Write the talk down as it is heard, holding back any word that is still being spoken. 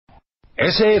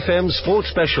SAFM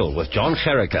Sports Special with John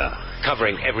Sherricker,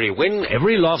 covering every win,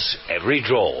 every loss, every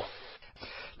draw.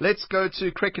 Let's go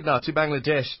to cricket now, to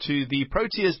Bangladesh, to the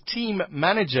Proteas team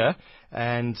manager,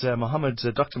 and Dr.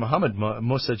 Mohamed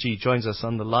Moosajee joins us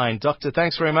on the line. Doctor,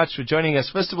 thanks very much for joining us.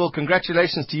 First of all,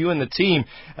 congratulations to you and the team.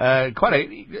 Quite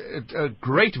a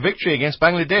great victory against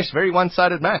Bangladesh. Very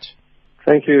one-sided match.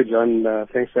 Thank you, John.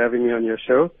 Thanks for having me on your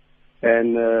show.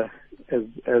 And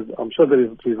as I'm sure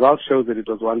the results show that it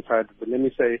was one-sided, but let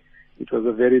me say it was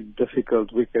a very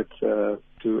difficult wicket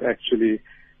to actually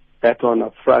bat on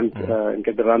up front and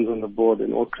get the runs on the board,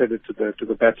 and all credit to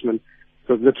the batsman.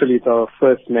 So literally it's our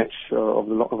first match of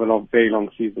a very long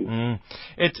season.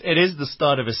 It is the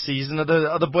start of a season.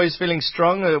 Are the boys feeling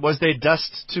strong? Was there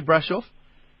dust to brush off?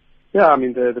 Yeah, I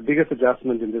mean the biggest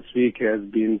adjustment in this week has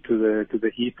been to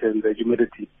the heat and the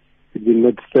humidity. It's been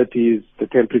mid-30s, the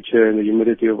temperature and the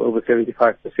humidity of over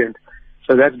 75%.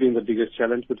 So that's been the biggest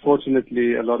challenge. But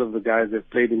fortunately, a lot of the guys have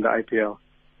played in the IPL,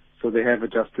 so they have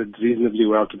adjusted reasonably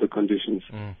well to the conditions.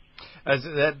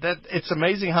 It's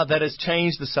amazing how that has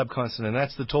changed the subcontinent.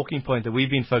 That's the talking point that we've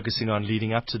been focusing on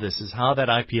leading up to this, is how that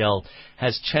IPL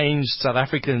has changed South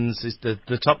Africans,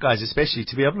 the top guys especially,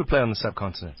 to be able to play on the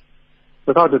subcontinent.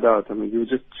 Without a doubt. I mean, we were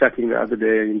just chatting the other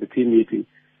day in the team meeting.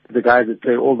 The guys that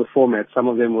play all the formats, some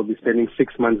of them will be spending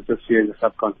 6 months this year in the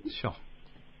subcontinent. Sure.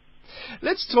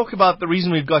 Let's talk about the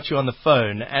reason we've got you on the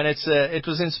phone, and it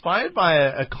was inspired by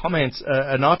a comment,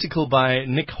 an article by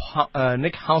Nick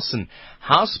Howson,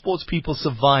 How Sports People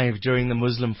Survive During the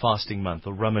Muslim Fasting Month,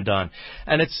 or Ramadan.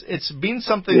 And it's been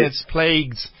something that's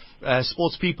plagued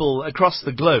sports people across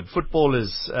the globe.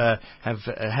 Footballers have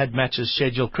had matches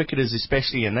scheduled, cricketers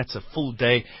especially, and that's a full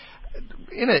day.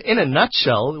 In a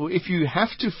nutshell, if you have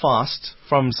to fast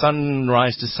from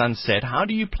sunrise to sunset, how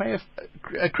do you play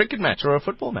a cricket match or a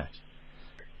football match?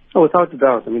 Oh, without a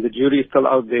doubt. I mean, the jury is still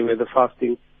out there whether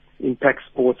fasting impacts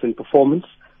sports and performance.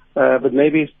 But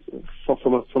maybe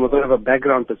from a bit of a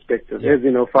background perspective, as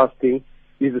you know, fasting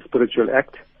is a spiritual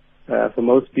act. For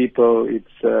most people,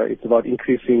 it's about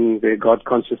increasing their God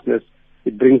consciousness.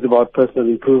 It brings about personal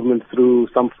improvement through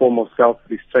some form of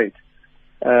self-restraint.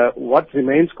 What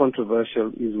remains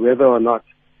controversial is whether or not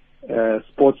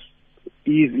sports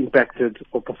is impacted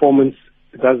or performance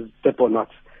does dip or not.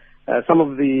 Some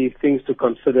of the things to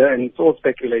consider, and it's all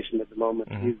speculation at the moment,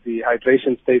 is the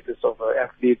hydration status of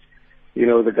athletes,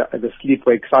 the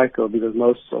sleep-wake cycle, because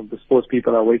most of the sports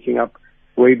people are waking up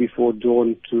way before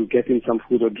dawn to get in some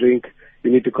food or drink.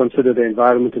 You need to consider the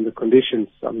environment and the conditions.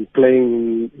 I mean,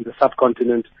 playing in the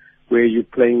subcontinent where you're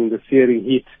playing in the searing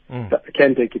heat that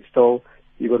can take its toll.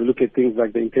 You've got to look at things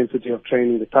like the intensity of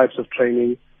training, the types of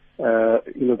training.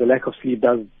 The lack of sleep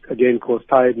does, again, cause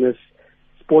tiredness.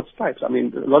 Sports types. I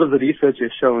mean, a lot of the research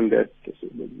has shown that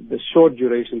the short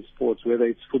duration sports, whether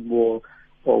it's football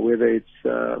or whether it's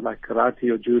like karate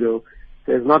or judo,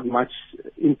 there's not much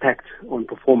impact on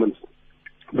performance.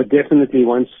 But definitely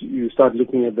once you start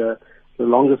looking at the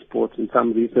longer sports, and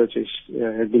some research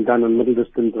has been done on middle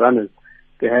distance runners,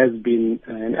 there has been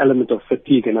an element of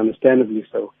fatigue, and understandably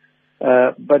so.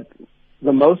 But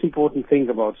the most important thing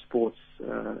about sports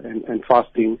and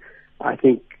fasting, I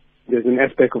think there's an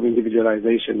aspect of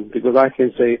individualization, because I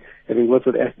can say, having worked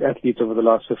with athletes over the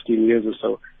last 15 years or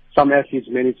so, some athletes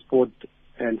manage sport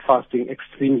and fasting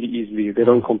extremely easily. They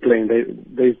don't complain.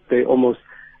 They almost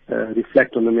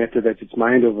reflect on the matter that it's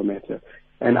mind over matter.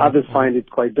 And others find it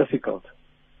quite difficult.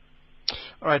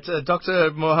 All right, Dr.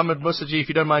 Mohamed Moosajee, if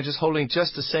you don't mind just holding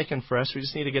just a second for us. We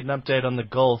just need to get an update on the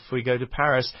golf. We go to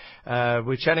Paris.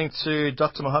 We're chatting to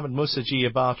Dr. Mohamed Moosajee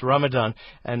about Ramadan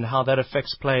and how that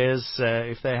affects players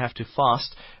if they have to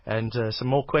fast, and some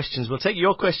more questions. We'll take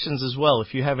your questions as well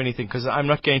if you have anything, because I'm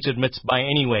not going to admit by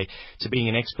any way to being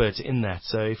an expert in that.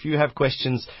 So if you have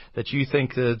questions that you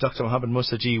think Dr. Mohamed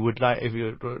Moosajee would like, if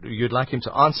you'd like him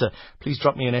to answer, please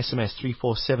drop me an SMS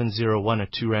 34701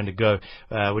 at R2 a go.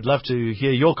 Would love to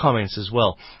hear your comments as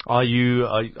well. Are you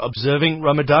observing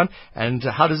Ramadan, and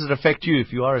how does it affect you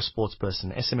if you are a sports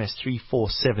person? SMS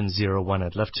 34701.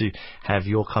 I'd love to have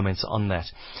your comments on that.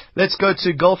 Let's go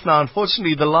to golf now.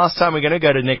 Unfortunately, the last time we're going to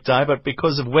go to Nick Dye, but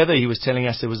because of weather, he was telling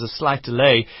us there was a slight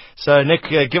delay. So Nick,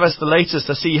 give us the latest.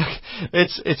 I see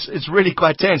it's really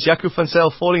quite tense. Jaco van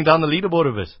Zyl falling down the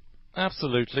leaderboard a bit.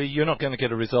 Absolutely. You're not going to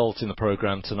get a result in the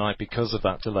programme tonight because of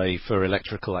that delay for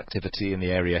electrical activity in the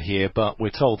area here, but we're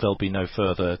told there'll be no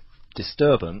further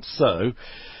disturbance. So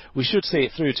we should see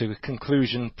it through to a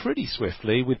conclusion pretty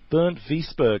swiftly, with Bernd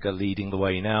Wiesberger leading the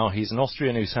way now. He's an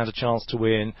Austrian who's had a chance to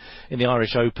win in the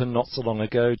Irish Open not so long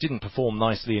ago. Didn't perform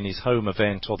nicely in his home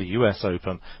event or the US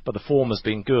Open, but the form has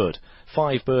been good.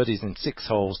 5 birdies in 6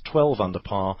 holes, 12 under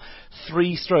par.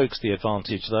 3 strokes the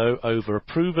advantage, though, over a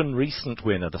proven recent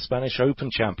winner, the Spanish Open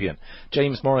champion,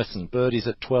 James Morrison, birdies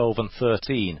at 12 and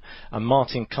 13. And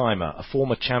Martin Keimer, a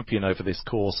former champion over this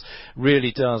course,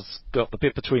 really does got the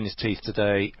bit between his teeth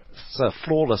today. It's a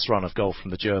flawless run of golf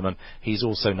from the German. He's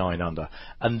also 9 under.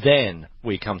 And then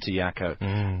we come to Jaco.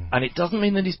 And it doesn't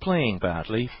mean that he's playing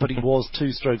badly, but he was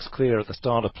 2 strokes clear at the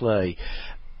start of play.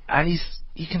 And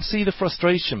you can see the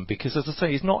frustration because, as I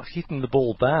say, he's not hitting the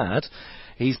ball bad.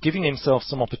 He's giving himself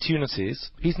some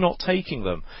opportunities. He's not taking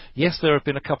them. Yes, there have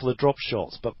been a couple of drop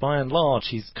shots, but by and large,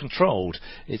 he's controlled.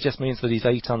 It just means that he's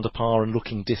 8 under par and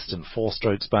looking distant, 4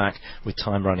 strokes back with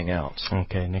time running out.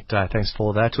 Okay, Nick Dye, thanks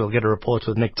for that. We'll get a report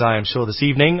with Nick Dye, I'm sure, this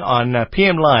evening on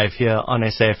PM Live here on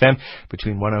SAFM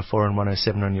between 104 and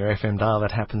 107 on your FM dial.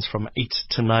 That happens from 8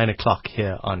 to 9 o'clock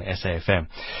here on SAFM.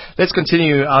 Let's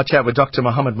continue our chat with Dr.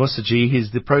 Mohamed Moosajee.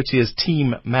 He's the Proteas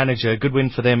team manager. Good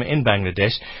win for them in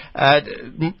Bangladesh.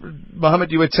 Mohamed,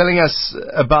 you were telling us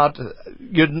about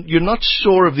you're not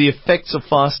sure of the effects of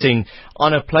fasting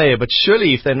on a player, but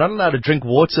surely if they're not allowed to drink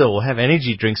water or have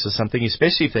energy drinks or something,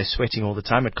 especially if they're sweating all the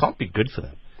time, it can't be good for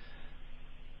them.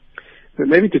 But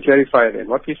maybe to clarify then,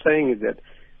 what we're saying is that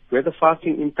whether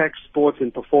fasting impacts sports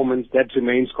and performance, that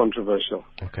remains controversial.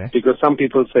 Okay. Because some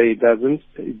people say it doesn't.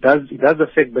 It does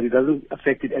affect, but it doesn't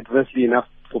affect it adversely enough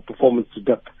for performance to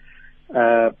dip.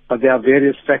 But there are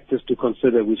various factors to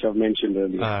consider, which I've mentioned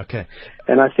earlier. Okay.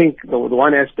 And I think the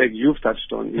one aspect you've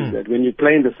touched on is that when you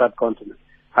play in the subcontinent,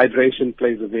 hydration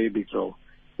plays a very big role.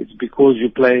 It's because you're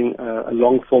playing a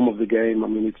long form of the game. I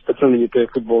mean, it's different when you play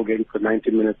a football game for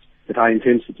 90 minutes at high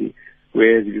intensity,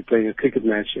 whereas if you're playing a cricket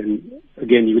match, and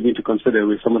again, you would need to consider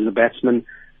with some of the batsmen,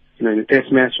 in a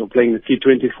test match or playing the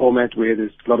T20 format where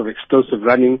there's a lot of explosive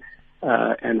running,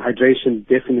 and hydration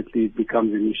definitely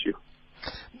becomes an issue.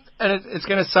 And it's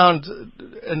going to sound,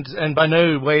 and by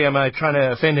no way am I trying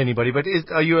to offend anybody, but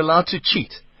are you allowed to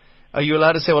cheat? Are you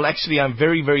allowed to say, well, actually, I'm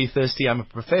very, very thirsty, I'm a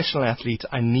professional athlete,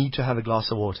 I need to have a glass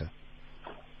of water?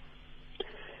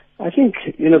 I think,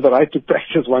 the right to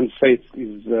practice one's faith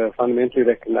is fundamentally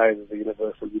recognized as a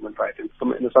universal human right. And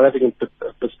from in a South African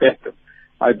perspective,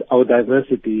 our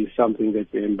diversity is something that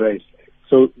we embrace.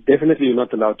 So definitely you're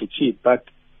not allowed to cheat. But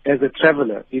as a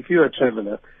traveler, if you're a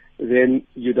traveler, then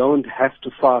you don't have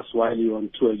to fast while you're on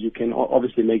tour. You can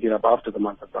obviously make it up after the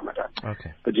month of Ramadan.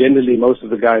 Okay. But generally, most of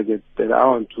the guys that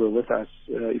are on tour with us,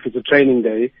 if it's a training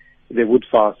day, they would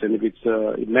fast. And if it's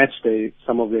a match day,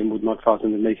 some of them would not fast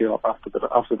and then make it up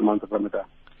after the month of Ramadan.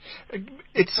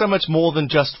 It's so much more than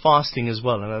just fasting as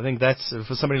well. And I think that's,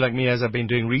 for somebody like me, as I've been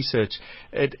doing research,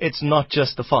 it's not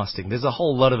just the fasting. There's a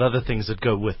whole lot of other things that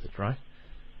go with it, right?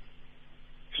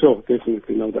 Sure,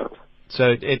 definitely, no doubt.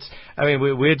 So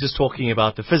we're just talking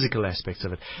about the physical aspects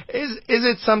of it. Is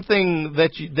it something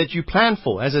that you plan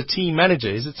for as a team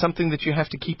manager? Is it something that you have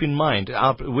to keep in mind?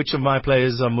 Which of my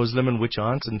players are Muslim and which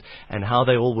aren't, and how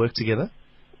they all work together?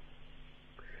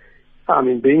 I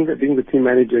mean, being the team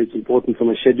manager, it's important from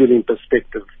a scheduling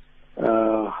perspective,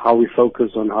 how we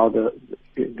focus on how the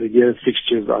year's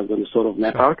fixtures are going to sort of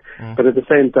map out. But at the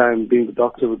same time, being the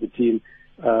doctor with the team,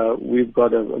 we've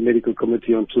got a medical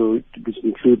committee on tour, which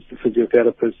includes the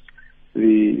physiotherapist,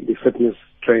 the fitness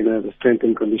trainer, the strength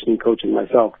and conditioning coach, and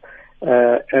myself.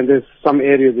 And there's some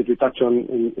areas that we touch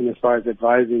on in as far as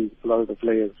advising a lot of the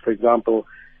players. For example,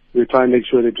 we try and make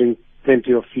sure they drink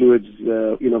plenty of fluids,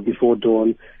 before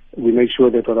dawn. We make sure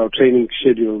that on our training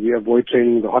schedule, we avoid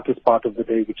training the hottest part of the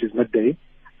day, which is midday.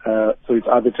 So it's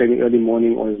either training early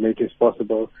morning or as late as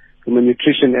possible. From a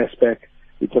nutrition aspect,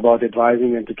 it's about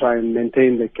advising and to try and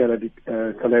maintain the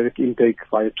caloric intake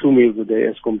via 2 meals a day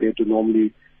as compared to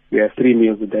normally we have 3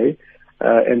 meals a day.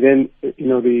 And then,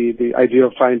 the idea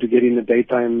of trying to get in a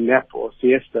daytime nap or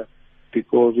siesta,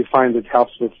 because we find it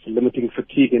helps with limiting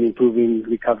fatigue and improving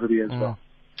recovery as well.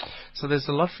 So there's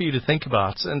a lot for you to think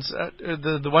about. And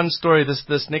the one story,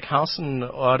 this Nick Housen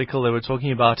article that we're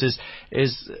talking about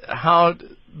is how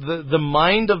the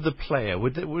mind of the player,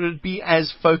 would it be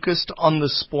as focused on the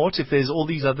sport if there's all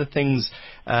these other things?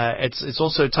 It's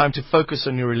also time to focus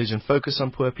on your religion, focus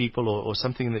on poor people or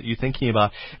something that you're thinking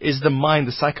about. Is the mind,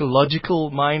 the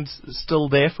psychological mind, still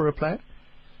there for a player?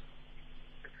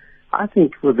 I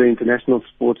think for the international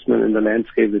sportsmen and the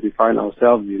landscape that we find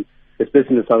ourselves in,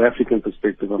 especially in the South African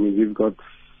perspective, I mean, we've got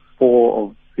 4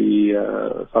 of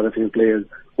the South African players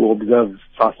who observe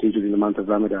fasting during the month of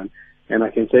Ramadan. And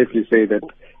I can safely say that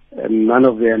and none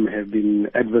of them have been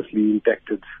adversely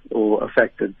impacted or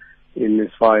affected in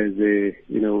as far as their,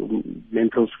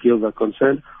 mental skills are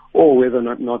concerned, or whether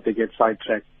or not they get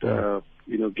sidetracked,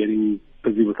 getting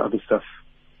busy with other stuff.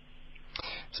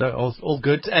 So all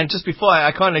good. And just before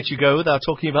I can't let you go without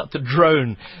talking about the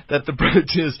drone that the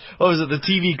Proteas, the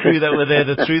TV crew that were there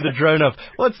that threw the drone up.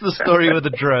 What's the story with the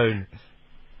drone?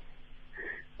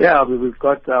 Yeah, we've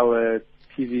got our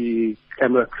TV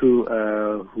camera crew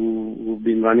who've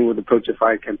been running with the Protea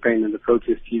Fire campaign and the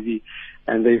Proteas TV,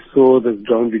 and they saw this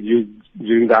drone be used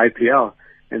during the IPL,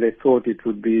 and they thought it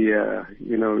would be,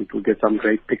 it would get some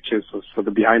great pictures for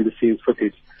the behind-the-scenes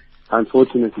footage.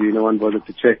 Unfortunately, no one bothered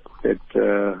to check that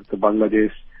the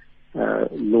Bangladesh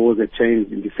laws had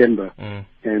changed in December, and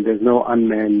there's no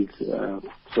unmanned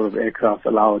sort of aircraft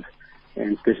allowed,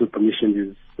 and special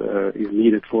permission is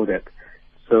needed for that.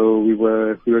 So we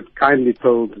were kindly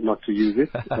told not to use it,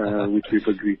 which we've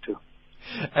agreed to.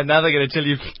 And now they're going to tell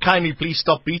you, kindly please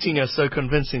stop beating us so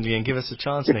convincingly and give us a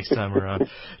chance next time around.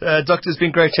 Doctor, it's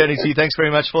been great chatting to you. Thanks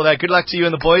very much for that. Good luck to you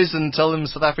and the boys, and tell them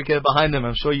South Africa are behind them.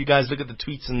 I'm sure you guys look at the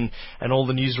tweets and all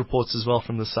the news reports as well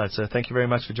from this side. So thank you very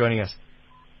much for joining us.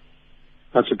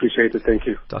 Much appreciated. Thank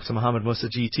you. Dr. Mohamed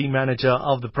Moosajee, team manager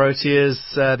of the Proteas.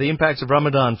 The impact of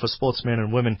Ramadan for sportsmen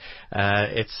and women,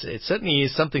 it certainly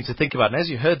is something to think about. And as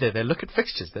you heard there, they look at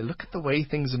fixtures. They look at the way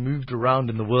things are moved around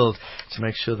in the world to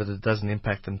make sure that it doesn't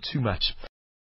impact them too much.